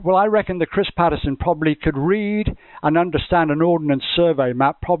Well, I reckon that Chris Patterson probably could read and understand an ordnance survey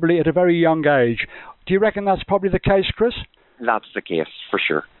map probably at a very young age. Do you reckon that's probably the case, Chris? That's the case, for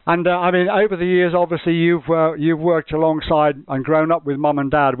sure. And I mean, over the years, obviously, you've worked alongside and grown up with Mum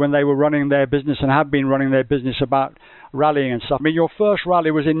and Dad when they were running their business and have been running their business about rallying and stuff. I mean, your first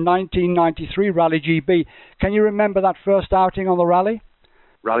rally was in 1993, Rally GB. Can you remember that first outing on the rally?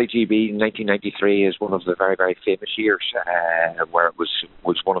 Rally GB in 1993 is one of the very, very famous years, where it was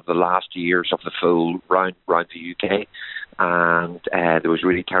one of the last years of the full round the UK, and there was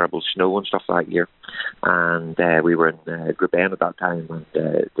really terrible snow and stuff that year, and we were in Group N at that time, and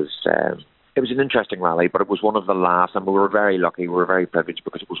it was an interesting rally, but it was one of the last, and we were very lucky, we were very privileged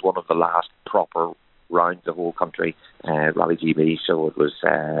because it was one of the last proper round the whole country, Rally GB. So it was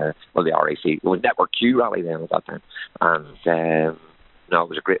the RAC, it was Network Q rally then at that time, and no, it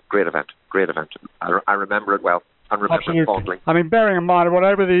was a great event. I remember it well. I remember it fondly. I mean, bearing in mind, well,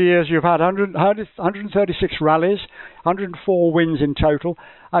 over the years you've had 136 rallies, 104 wins in total,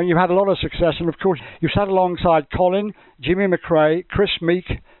 and you've had a lot of success. And of course, you've sat alongside Colin, Jimmy McRae, Chris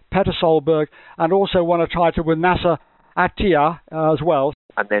Meek, Peter Solberg, and also won a title with Nasser Attiyah as well.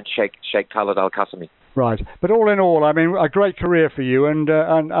 And then Sheikh Khaled Al Qasimi. Right, but all in all, I mean, a great career for you, and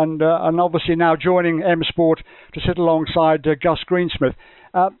obviously now joining M Sport to sit alongside Gus Greensmith.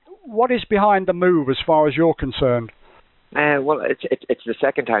 What is behind the move, as far as you're concerned? Well, it's the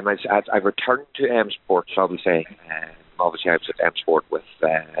second time I've returned to M Sport. So I would say, obviously I was at M Sport with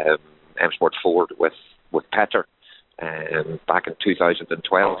M Sport Ford with Petter back in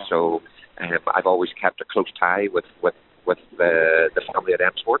 2012. So I've always kept a close tie with the family at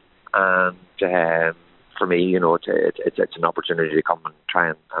M Sport. And for me, you know, it's an opportunity to come and try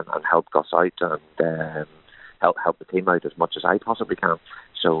and help Gus out and help the team out as much as I possibly can.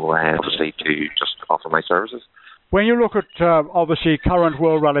 So obviously to just offer my services. When you look at obviously current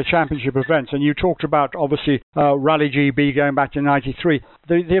World Rally Championship events, and you talked about obviously Rally GB going back to '93,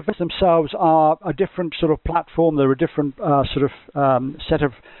 the events themselves are a different sort of platform. They're a different set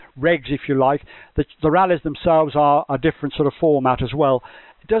of regs, if you like. The rallies themselves are a different sort of format as well.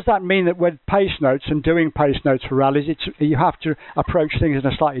 Does that mean that with pace notes and doing pace notes for rallies, you have to approach things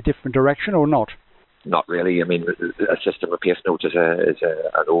in a slightly different direction, or not? Not really. I mean, a system of pace notes is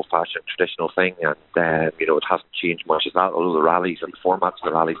an old-fashioned traditional thing, and you know, it hasn't changed much as that. Although the rallies and the formats of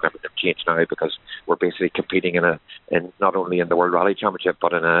the rallies have changed now, because we're basically competing in not only in the World Rally Championship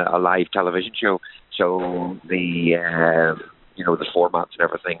but in a live television show. So the the formats and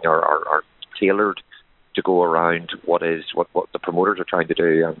everything are tailored to go around what the promoters are trying to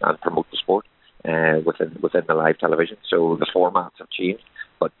do and promote the sport within the live television. So the formats have changed,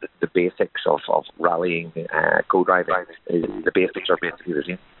 but the basics of rallying, co-driving, the basics are basically the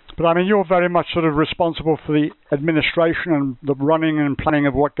same. But I mean, you're very much sort of responsible for the administration and the running and planning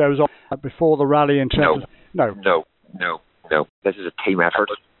of what goes on before the rally in terms of... No. This is a team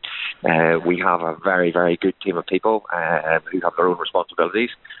effort. We have a very, very good team of people who have their own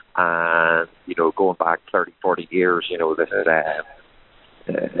responsibilities. And, you know, going back 30, 40 years, you know, the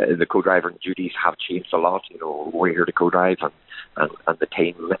co-driving duties have changed a lot. You know, we're here to co-drive, and the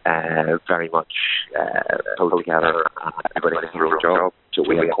team very much pull together. Everybody has their own job. So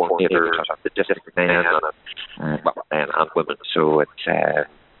we have coordinators, the district men and women. So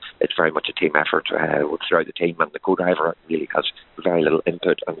it's very much a team effort throughout the team, and the co-driver really has very little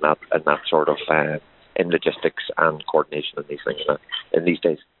input in that sort of in logistics and coordination and these things in these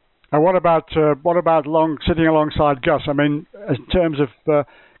days. And what about sitting alongside Gus? I mean, in terms of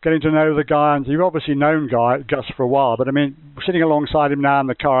getting to know the guy, and you've obviously known Gus for a while, but I mean, sitting alongside him now in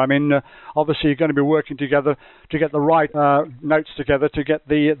the car, I mean, obviously you're going to be working together to get the right notes together to get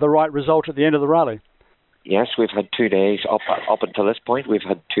the right result at the end of the rally. Yes, we've had 2 days up until this point. We've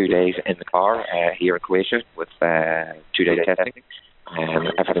had 2 days in the car here in Croatia with 2 days testing.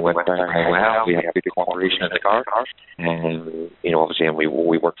 Everything went very well. We had good cooperation in the car, you know, obviously, and we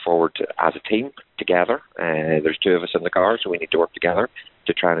work forward as a team together. There's 2 of us in the car, so we need to work together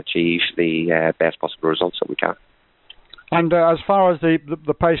to try and achieve the best possible results that we can. And as far as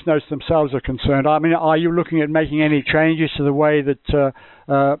the pace notes themselves are concerned, I mean, are you looking at making any changes to the way that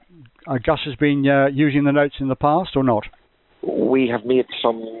Gus has been using the notes in the past, or not? We have made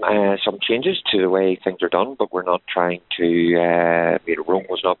some changes to the way things are done, but we're not trying to. Rome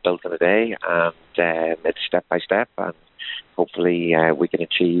was not built in a day, and it's step by step, and hopefully we can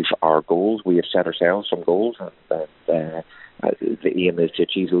achieve our goals. We have set ourselves some goals, and the aim is to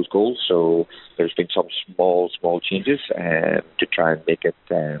achieve those goals. So there's been some small changes to try and make it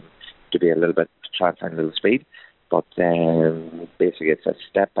to be a little bit, to try and find a little speed. But basically, it's a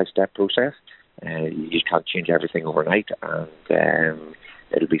step by step process. You can't change everything overnight, and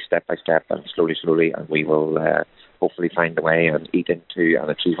it'll be step by step and slowly, and we will hopefully find a way and eat into and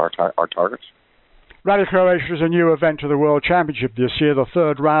achieve our targets. Rally Croatia is a new event to the World Championship this year, the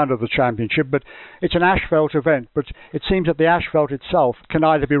third round of the championship, but it's an asphalt event. But it seems that the asphalt itself can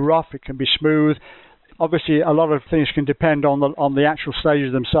either be rough, it can be smooth. Obviously, a lot of things can depend on the actual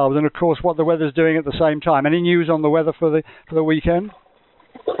stages themselves, and of course what the weather's doing at the same time. Any news on the weather for the weekend?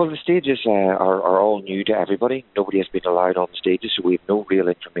 Well, the stages are all new to everybody. Nobody has been allowed on the stages, so we have no real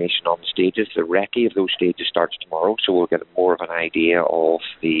information on the stages. The recce of those stages starts tomorrow, so we'll get more of an idea of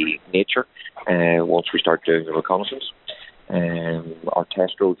the nature once we start doing the reconnaissance. Our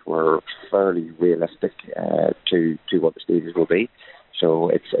test roads were fairly realistic to what the stages will be.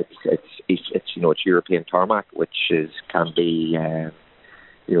 So it's European tarmac, which can be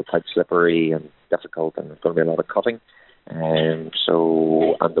quite slippery and difficult, and there's going to be a lot of cutting. And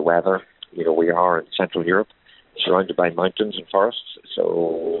the weather, we are in Central Europe, surrounded by mountains and forests,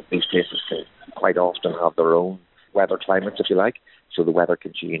 so these places can quite often have their own weather climates, if you like, so the weather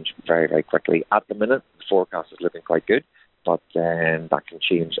can change very, very quickly. At the minute, the forecast is looking quite good, but that can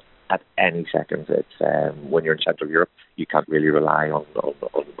change at any second. It's when you're in Central Europe, you can't really rely on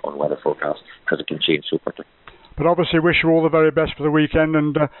weather forecasts because it can change so quickly. But obviously, wish you all the very best for the weekend,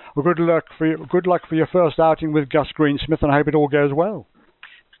 and good luck for your first outing with Gus Greensmith, and I hope it all goes well.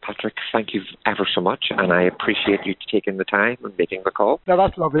 Patrick, thank you ever so much, and I appreciate you taking the time and making the call. No,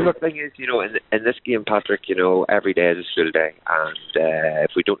 that's lovely. Look, the thing is, in this game, Patrick, every day is a school day, and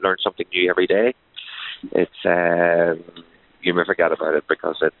if we don't learn something new every day, it's you may forget about it,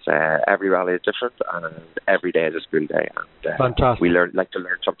 because it's every rally is different, and every day is a school day, and fantastic. We like to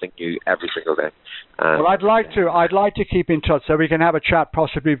learn something new every single day. Well, I'd like to keep in touch so we can have a chat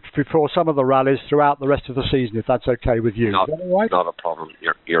possibly before some of the rallies throughout the rest of the season, if that's okay with you. Not a problem.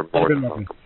 You're more than welcome.